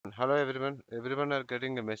Hello everyone. Everyone are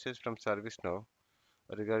getting a message from Servicenow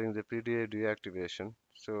regarding the PDI deactivation.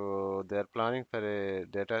 So they are planning for a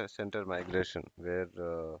data center migration where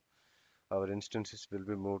our instances will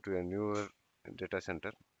be moved to a newer data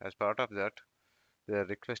center. As part of that, they are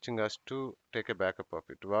requesting us to take a backup of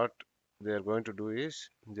it. What they are going to do is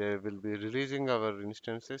they will be releasing our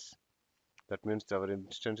instances. That means our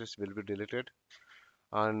instances will be deleted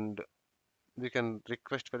and we can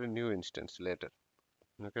request for a new instance later.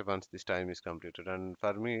 Okay, once this time is completed. And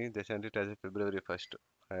for me, they sent it as a February 1st,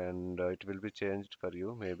 and it will be changed for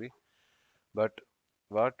you maybe. But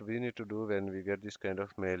what we need to do when we get this kind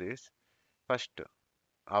of mail is first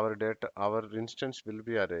our instance will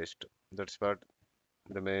be erased. That's what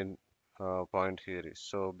the main point here is.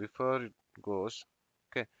 So before it goes,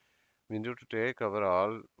 okay, we need to take our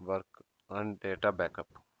all work and data backup.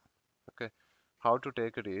 Okay, how to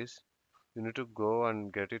take it is you need to go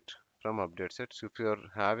and get it from update sets. If you're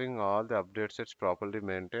having all the update sets properly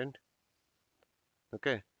maintained,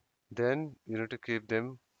 okay, then you need to keep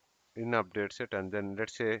them in update set. And then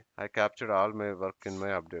let's say I captured all my work in my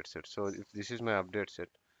update set. So if this is my update set,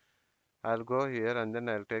 I'll go here and then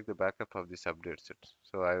I'll take the backup of this update set.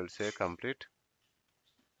 So I will say complete.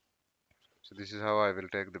 So this is how I will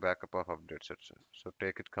take the backup of update set. So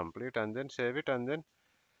take it complete and then save it. And then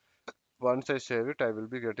once I save it, I will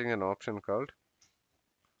be getting an option called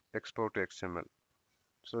export to XML.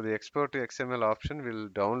 So the export to XML option will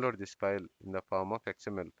download this file in the form of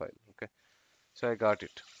XML file. Okay. So I got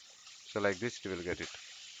it. So like this, you will get it.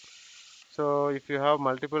 So if you have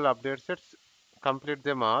multiple update sets, complete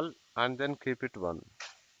them all and then keep it one.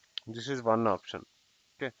 This is one option.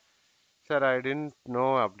 Okay. Sir, I didn't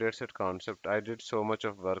know update set concept. I did so much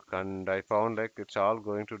of work and I found like it's all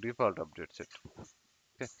going to default update set.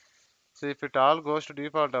 Okay. So if it all goes to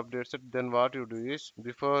default update set, then what you do is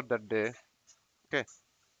before that day, okay,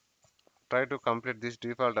 try to complete this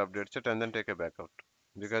default update set and then take a backup.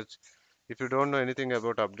 Because if you don't know anything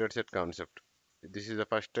about update set concept, this is the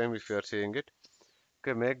first time if you are seeing it,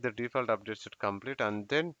 okay, make the default update set complete and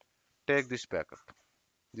then take this backup.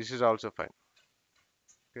 This is also fine.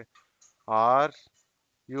 Okay. Or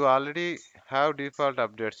you already have default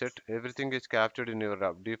update set, everything is captured in your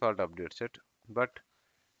default update set, but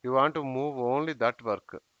you want to move only that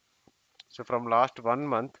work. So from last 1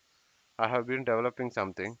 month, I have been developing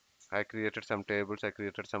something. I created some tables, I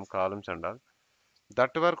created some columns and all. That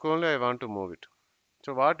work only I want to move it.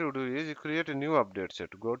 So what you do is you create a new update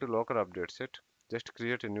set. Go to local update set. Just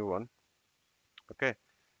create a new one. Okay.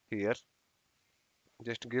 Here,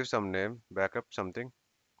 just give some name, backup something.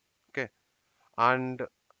 Okay. And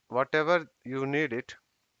whatever you need it.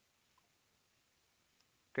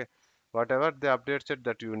 Okay. Whatever the update set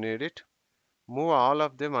that you need it, move all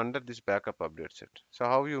of them under this backup update set. So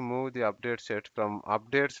how you move the update set from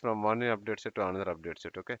updates from one update set to another update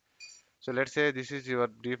set. Okay. So let's say this is your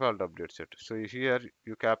default update set. So here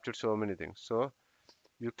you captured so many things. So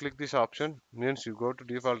you click this option means you go to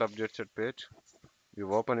default update set page,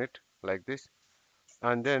 you open it like this,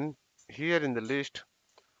 and then here in the list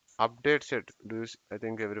update set, I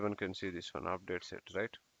think everyone can see this one, update set,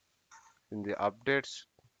 right? In the updates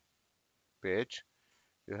page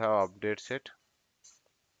you have update set.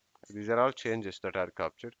 These are all changes that are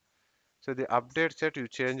captured. So the update set you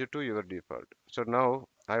change it to your default. So now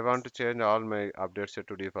I want to change all my update set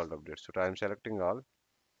to default update. So I am selecting all,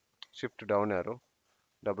 shift down arrow,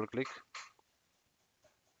 double click,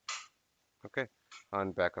 okay,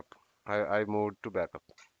 and backup. I moved to backup.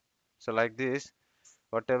 So like this,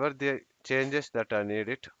 whatever the changes that I need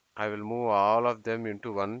it, I will move all of them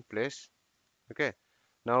into one place. Okay.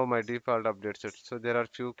 Now my default update set. So there are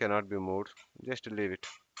few cannot be moved. Just leave it.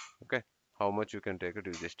 Okay. How much you can take it,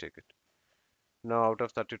 you just take it. Now out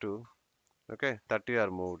of 32, okay, 30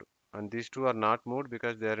 are moved. And these two are not moved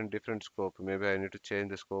because they are in different scope. Maybe I need to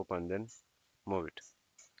change the scope and then move it.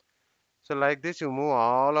 So like this, you move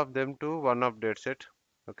all of them to one update set.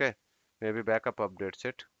 Okay. Maybe backup update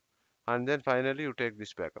set. And then finally you take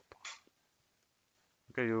this backup.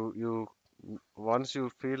 Okay, once you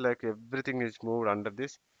feel like everything is moved under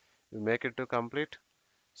this, you make it to complete,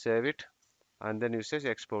 save it, and then you say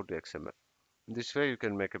export to XML. This way you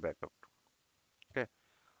can make a backup. Okay,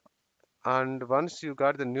 and once you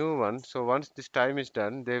got the new one, so once this time is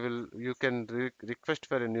done, you can request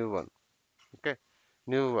for a new one. Okay,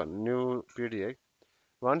 new one, new PDI.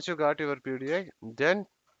 Once you got your PDI, then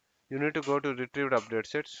you need to go to retrieved update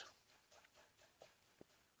sets.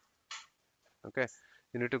 Okay,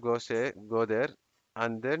 you need to go there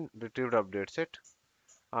and then retrieved update set,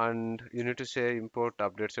 and you need to say import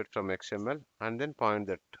update set from XML and then point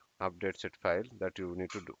that update set file that you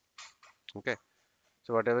need to do. Okay,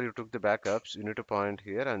 So whatever you took the backups, you need to point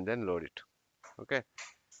here and then load it. Okay.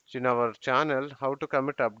 So in our channel, how to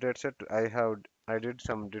commit updates at I did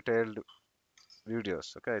some detailed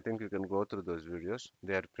videos. Okay, I think you can go through those videos.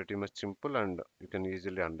 They are pretty much simple and you can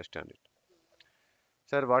easily understand it.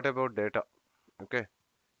 Sir, what about data? Okay,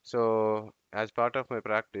 so as part of my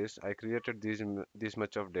practice, I created this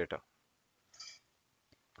much of data.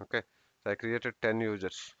 Okay, so I created 10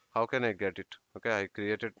 users. How can I get it? Okay, I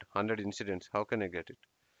created 100 incidents. How can I get it?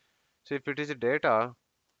 So if it is a data,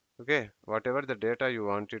 okay, whatever the data you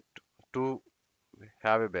want it to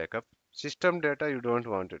have a backup. System data you don't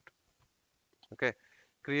want it. Okay,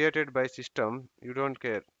 created by system you don't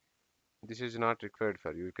care. This is not required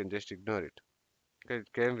for you. You can just ignore it. Okay,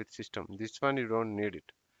 it came with system. This one you don't need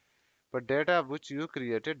it. But data which you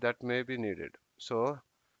created that may be needed. So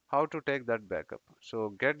how to take that backup? So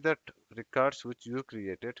get that records which you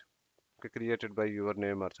created, okay, created by your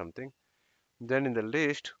name or something. Then in the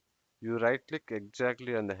list, you right click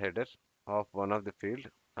exactly on the header of one of the field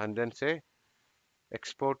and then say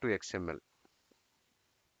export to XML.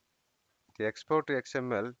 The export to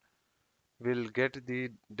XML will get the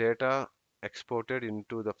data exported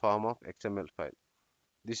into the form of XML file.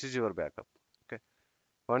 This is your backup. Okay.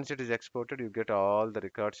 Once it is exported, you get all the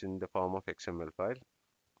records in the form of XML file.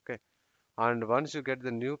 Okay. And once you get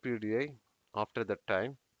the new PDI after that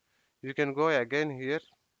time, you can go again here.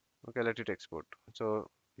 Okay, let it export. So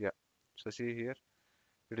yeah. So see here,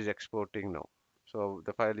 it is exporting now. So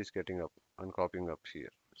the file is getting up and copying up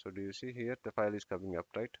here. So do you see here the file is coming up,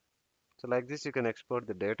 right? So like this you can export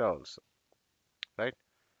the data also, right?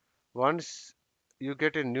 Once you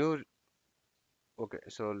get a new, okay,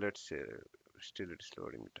 so let's say still it's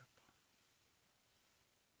loading it up.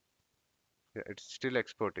 Yeah, it's still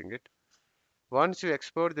exporting it. Once you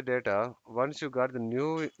export the data, once you got the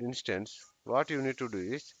new instance, what you need to do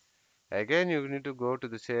is again you need to go to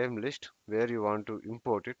the same list where you want to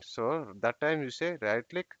import it. So that time you say right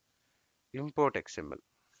click import XML.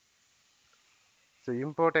 So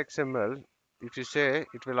import XML, if you say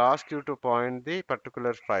it will ask you to point the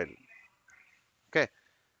particular file. Okay,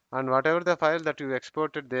 and whatever the file that you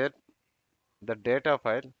exported there, the data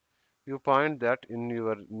file, you point that in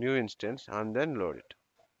your new instance and then load it.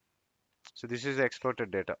 So this is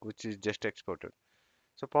exported data which is just exported.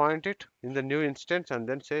 So point it in the new instance and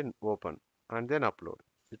then say open and then upload.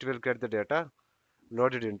 It will get the data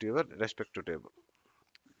loaded into your respective table.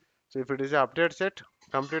 So if it is an update set,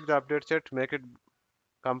 complete the update set, make it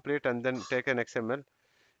complete and then take an XML.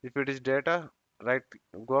 If it is data, right,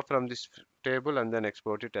 go from this table and then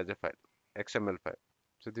export it as a file, XML file.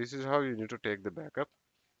 So this is how you need to take the backup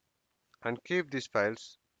and keep these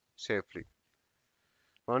files safely.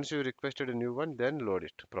 Once you requested a new one, then load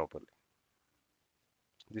it properly.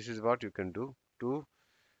 This is what you can do to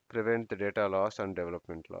prevent the data loss and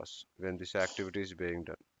development loss when this activity is being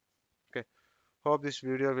done. Okay, hope this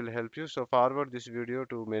video will help you. So forward this video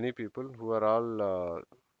to many people who are all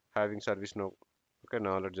having ServiceNow, okay,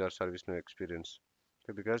 knowledge or ServiceNow experience.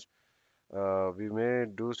 Okay, because we may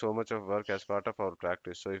do so much of work as part of our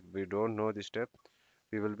practice. So if we don't know this step,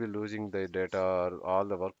 we will be losing the data or all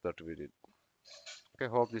the work that we did. Okay,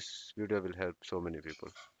 hope this video will help so many people.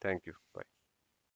 Thank you. Bye.